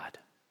God.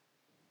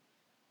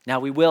 Now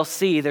we will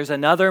see there's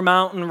another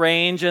mountain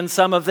range and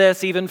some of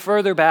this even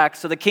further back.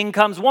 So the king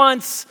comes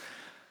once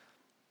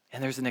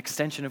and there's an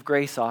extension of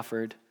grace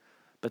offered,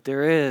 but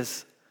there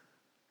is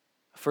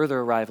a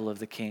further arrival of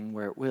the king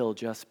where it will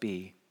just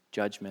be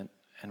judgment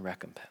and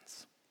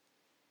recompense.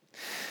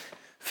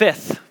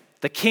 Fifth,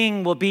 the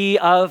king will be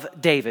of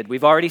David.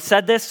 We've already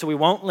said this, so we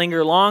won't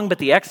linger long, but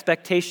the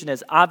expectation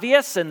is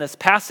obvious in this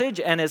passage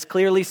and is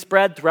clearly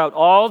spread throughout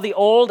all the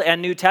Old and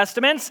New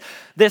Testaments.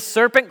 This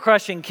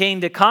serpent-crushing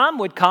king to come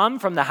would come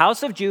from the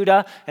house of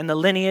Judah and the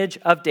lineage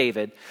of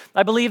David.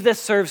 I believe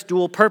this serves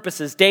dual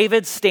purposes.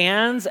 David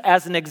stands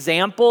as an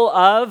example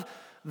of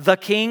the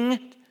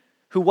king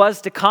who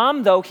was to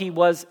come, though he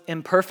was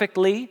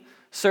imperfectly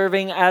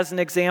serving as an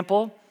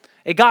example,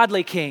 a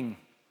godly king.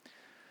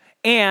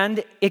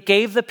 And it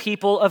gave the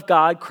people of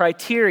God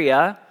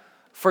criteria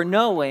for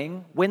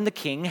knowing when the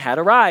king had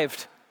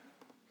arrived.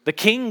 The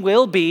king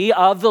will be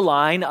of the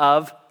line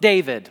of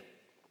David.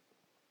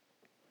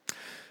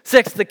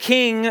 Sixth, the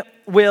king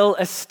will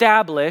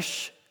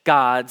establish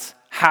God's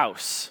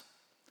house.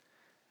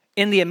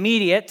 In the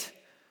immediate,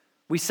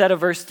 we said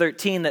of verse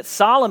 13 that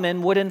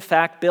Solomon would in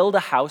fact build a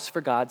house for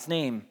God's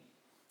name,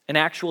 an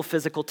actual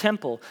physical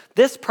temple.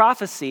 This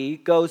prophecy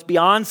goes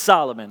beyond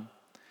Solomon.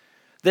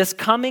 This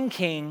coming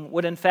king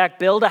would in fact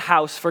build a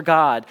house for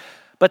God.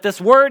 But this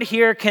word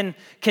here can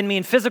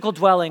mean physical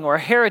dwelling or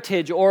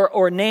heritage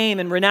or name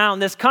and renown.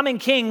 This coming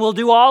king will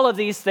do all of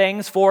these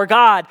things for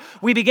God.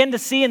 We begin to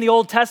see in the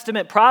Old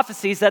Testament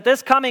prophecies that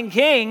this coming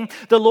king,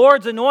 the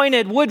Lord's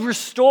anointed, would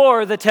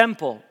restore the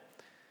temple.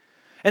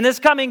 And this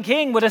coming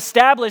king would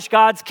establish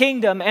God's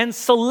kingdom and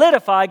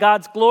solidify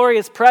God's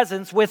glorious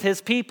presence with his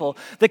people.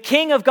 The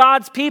king of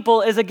God's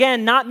people is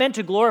again not meant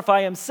to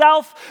glorify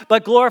himself,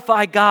 but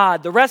glorify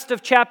God. The rest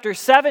of chapter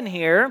 7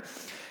 here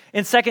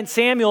in 2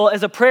 Samuel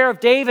is a prayer of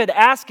David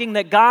asking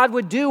that God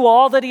would do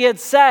all that he had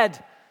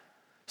said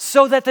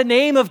so that the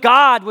name of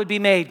God would be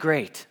made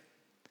great.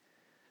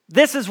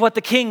 This is what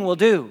the king will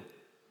do.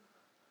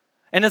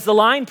 And as the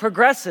line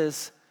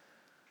progresses,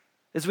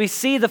 as we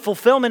see the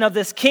fulfillment of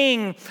this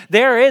king,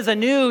 there is a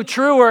new,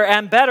 truer,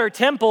 and better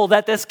temple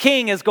that this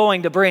king is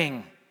going to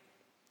bring.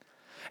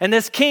 And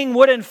this king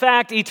would in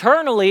fact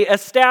eternally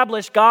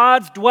establish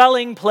God's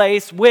dwelling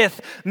place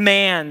with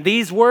man.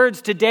 These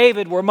words to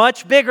David were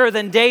much bigger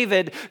than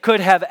David could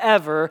have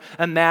ever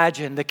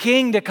imagined. The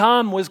king to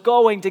come was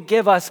going to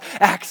give us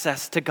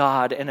access to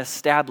God and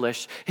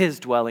establish his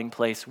dwelling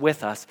place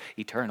with us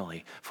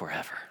eternally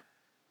forever.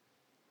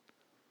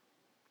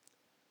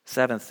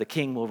 Seventh, the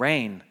king will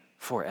reign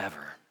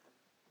forever.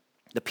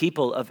 The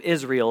people of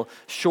Israel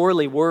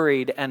surely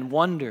worried and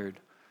wondered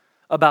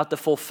about the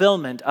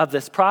fulfillment of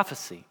this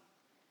prophecy.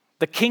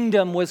 The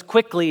kingdom was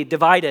quickly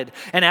divided,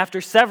 and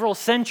after several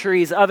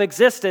centuries of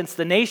existence,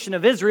 the nation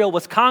of Israel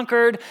was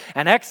conquered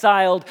and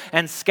exiled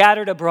and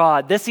scattered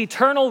abroad. This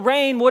eternal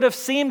reign would have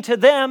seemed to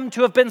them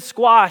to have been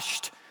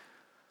squashed.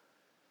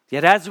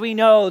 Yet as we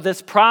know,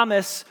 this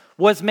promise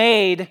was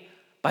made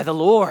by the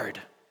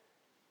Lord.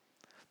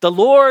 The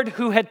Lord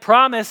who had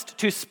promised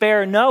to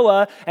spare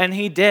Noah, and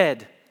he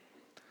did.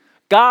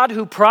 God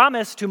who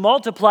promised to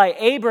multiply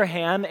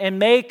Abraham and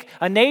make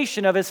a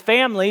nation of his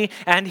family,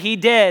 and he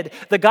did.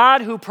 The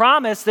God who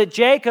promised that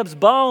Jacob's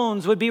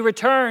bones would be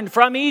returned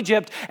from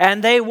Egypt,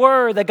 and they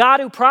were. The God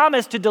who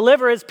promised to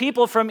deliver his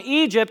people from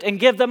Egypt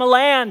and give them a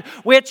land,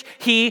 which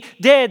he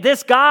did.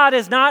 This God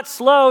is not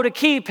slow to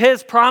keep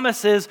his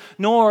promises,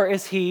 nor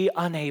is he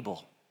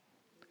unable.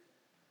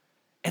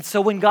 And so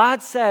when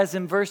God says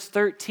in verse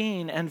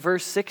 13 and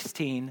verse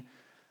 16,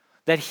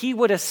 that he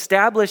would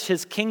establish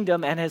his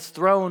kingdom and his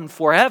throne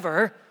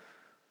forever,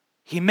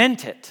 he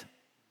meant it.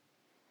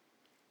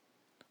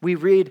 We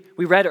read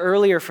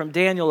earlier from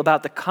Daniel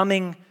about the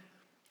coming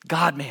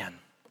God-man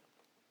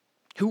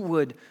who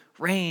would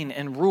reign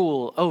and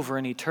rule over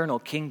an eternal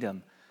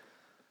kingdom.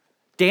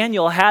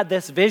 Daniel had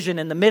this vision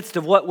in the midst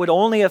of what would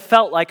only have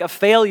felt like a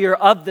failure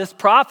of this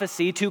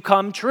prophecy to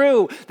come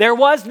true. There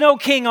was no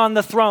king on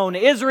the throne.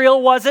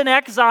 Israel was in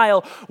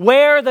exile.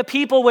 Where, the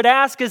people would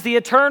ask, is the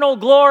eternal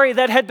glory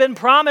that had been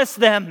promised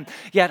them?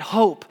 Yet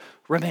hope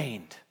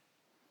remained.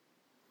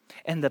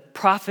 And the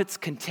prophets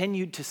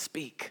continued to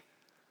speak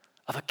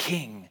of a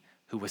king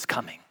who was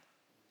coming.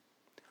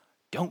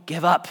 Don't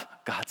give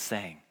up, God's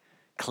saying.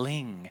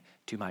 Cling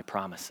to my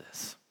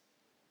promises.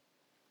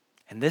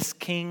 And this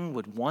king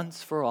would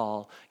once for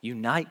all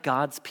unite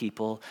God's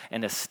people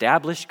and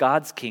establish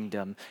God's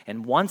kingdom.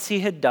 And once he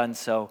had done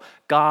so,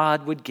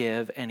 God would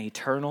give an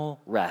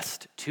eternal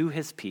rest to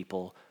his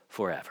people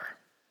forever.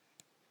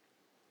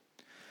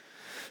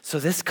 So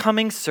this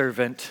coming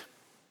servant,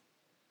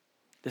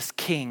 this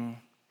king,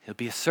 he'll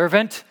be a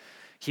servant.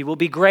 He will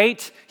be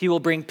great. He will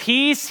bring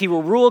peace. He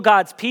will rule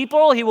God's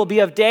people. He will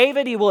be of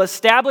David. He will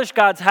establish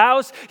God's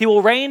house. He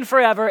will reign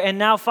forever. And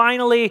now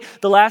finally,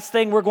 the last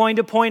thing we're going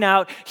to point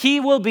out,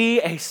 he will be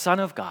a son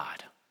of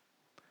God.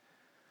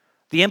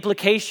 The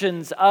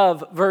implications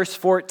of verse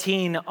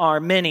 14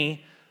 are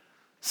many.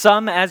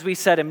 Some, as we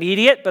said,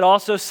 immediate, but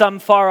also some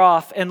far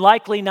off and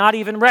likely not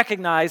even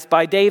recognized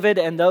by David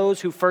and those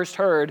who first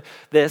heard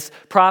this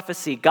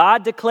prophecy.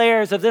 God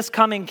declares of this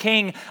coming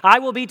king, I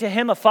will be to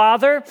him a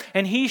father,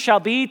 and he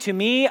shall be to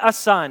me a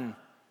son.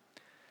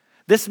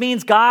 This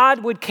means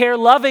God would care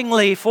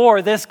lovingly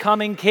for this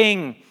coming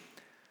king.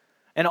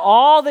 And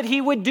all that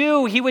he would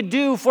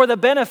do for the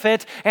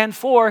benefit and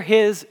for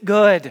his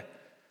good.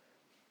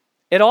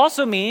 It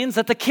also means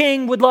that the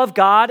king would love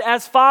God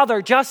as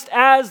Father. Just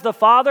as the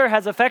Father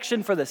has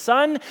affection for the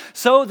Son,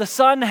 so the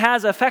Son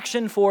has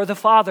affection for the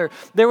Father.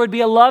 There would be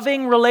a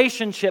loving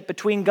relationship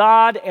between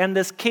God and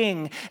this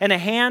king, and a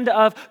hand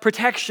of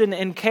protection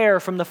and care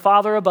from the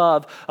Father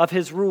above of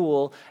his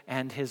rule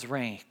and his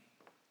reign.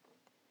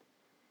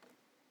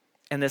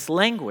 And this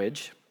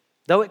language,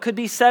 though it could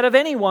be said of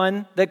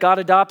anyone that God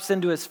adopts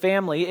into his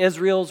family,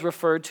 Israel's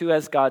referred to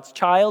as God's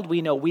child.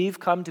 We know we've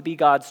come to be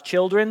God's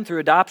children through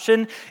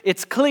adoption.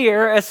 It's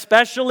clear,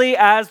 especially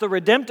as the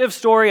redemptive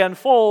story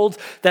unfolds,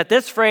 that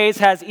this phrase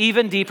has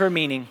even deeper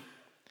meaning.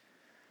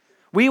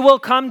 We will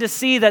come to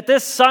see that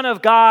this Son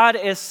of God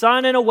is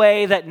Son in a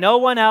way that no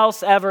one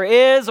else ever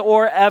is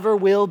or ever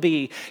will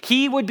be.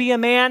 He would be a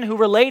man who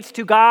relates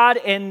to God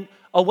in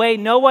a way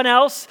no one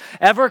else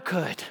ever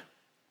could.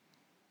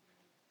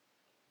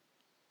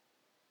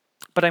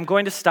 But I'm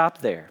going to stop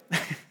there.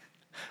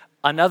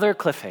 Another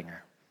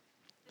cliffhanger.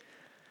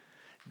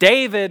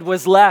 David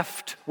was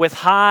left with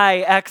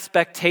high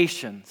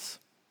expectations.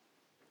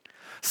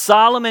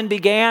 Solomon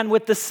began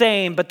with the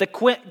same, but the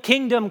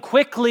kingdom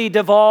quickly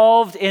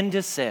devolved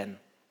into sin.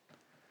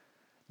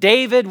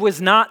 David was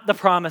not the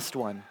promised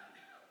one.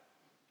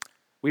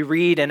 We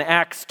read in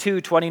Acts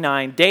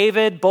 2:29,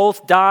 David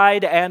both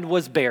died and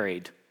was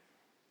buried.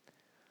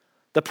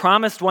 The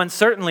promised one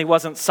certainly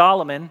wasn't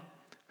Solomon,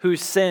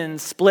 whose sin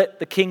split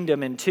the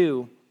kingdom in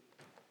two.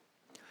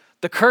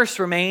 The curse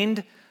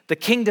remained, the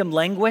kingdom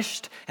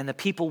languished, and the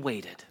people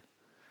waited.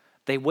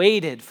 They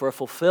waited for a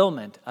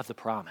fulfillment of the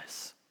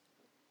promise.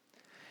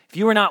 If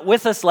you were not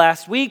with us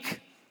last week,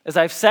 as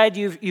I've said,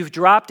 you've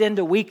dropped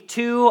into week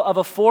 2 of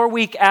a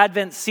 4-week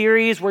Advent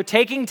series. We're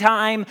taking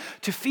time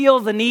to feel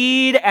the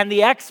need and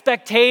the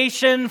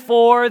expectation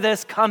for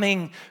this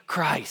coming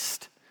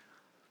Christ.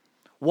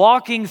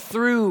 Walking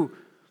through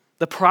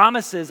the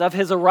promises of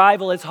his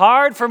arrival. It's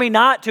hard for me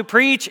not to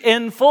preach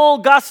in full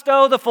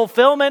gusto the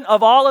fulfillment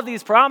of all of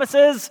these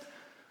promises.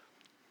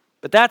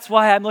 But that's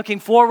why I'm looking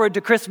forward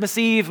to Christmas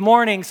Eve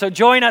morning. So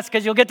join us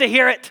because you'll get to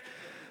hear it.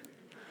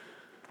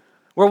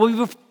 Where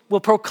we will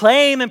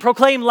proclaim and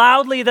proclaim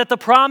loudly that the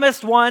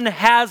promised one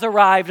has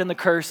arrived and the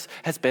curse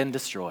has been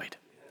destroyed.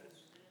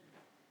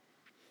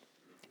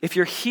 If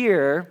you're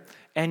here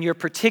and you're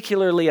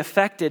particularly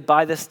affected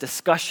by this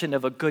discussion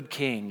of a good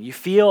king, you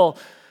feel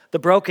the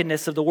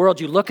brokenness of the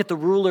world. You look at the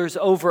rulers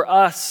over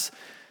us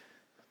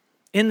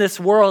in this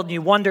world and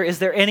you wonder, is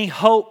there any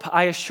hope?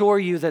 I assure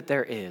you that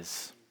there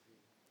is.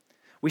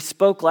 We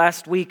spoke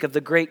last week of the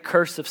great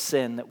curse of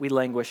sin that we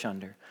languish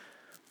under.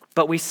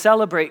 But we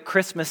celebrate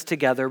Christmas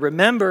together,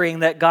 remembering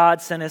that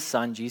God sent his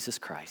Son, Jesus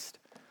Christ,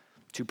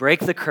 to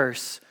break the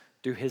curse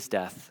through his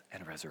death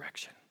and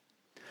resurrection.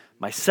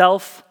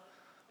 Myself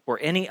or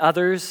any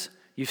others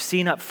you've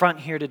seen up front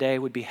here today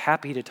would be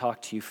happy to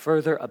talk to you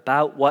further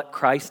about what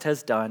Christ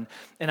has done.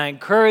 And I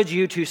encourage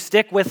you to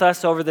stick with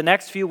us over the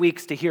next few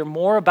weeks to hear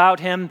more about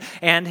him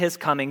and his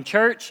coming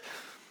church.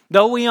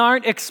 Though we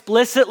aren't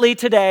explicitly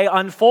today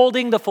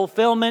unfolding the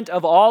fulfillment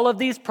of all of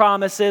these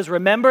promises,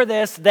 remember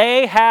this,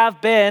 they have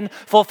been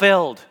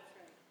fulfilled.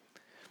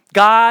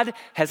 God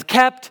has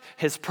kept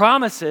his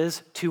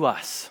promises to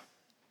us.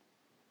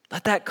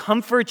 Let that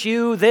comfort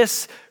you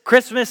this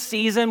Christmas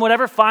season,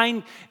 whatever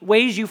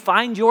ways you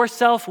find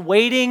yourself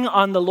waiting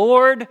on the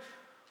Lord,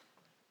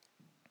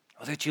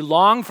 whether you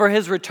long for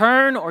his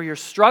return or you're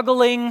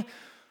struggling,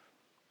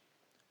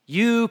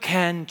 you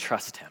can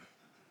trust him.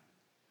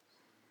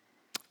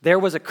 There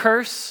was a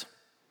curse,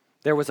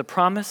 there was a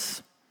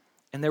promise,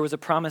 and there was a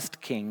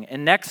promised king.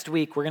 And next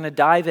week, we're going to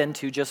dive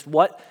into just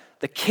what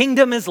the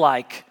kingdom is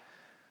like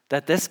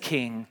that this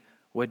king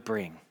would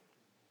bring.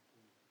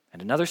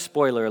 And another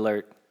spoiler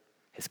alert,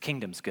 his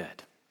kingdom's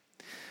good.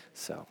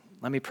 So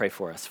let me pray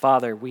for us.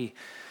 Father, we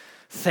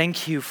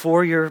thank you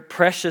for your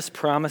precious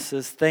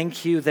promises.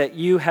 Thank you that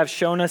you have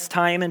shown us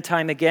time and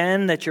time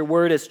again that your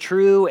word is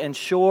true and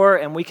sure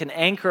and we can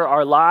anchor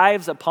our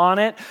lives upon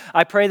it.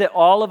 I pray that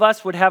all of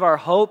us would have our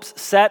hopes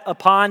set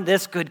upon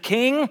this good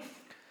king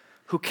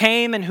who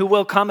came and who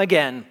will come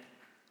again.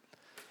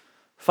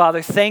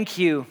 Father, thank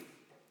you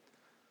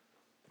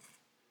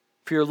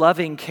for your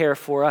loving care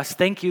for us.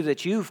 Thank you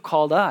that you've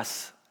called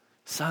us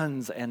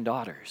sons and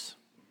daughters.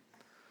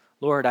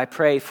 Lord, I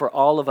pray for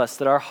all of us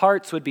that our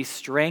hearts would be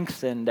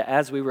strengthened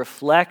as we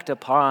reflect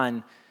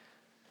upon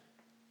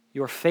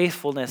your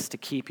faithfulness to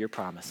keep your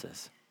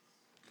promises.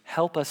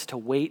 Help us to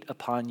wait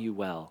upon you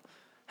well.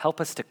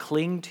 Help us to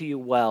cling to you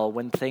well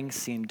when things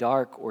seem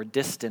dark or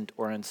distant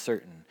or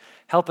uncertain.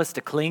 Help us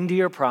to cling to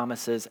your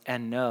promises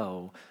and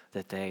know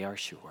that they are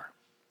sure.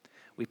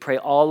 We pray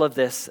all of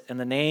this in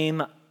the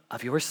name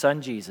of your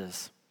Son,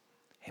 Jesus.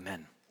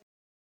 Amen.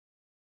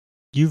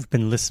 You've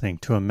been listening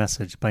to a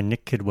message by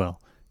Nick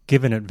Kidwell,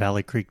 given at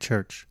Valley Creek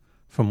Church.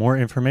 For more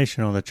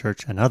information on the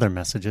church and other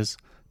messages,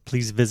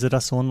 please visit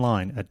us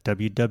online at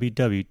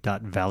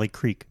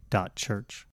www.valleycreek.church.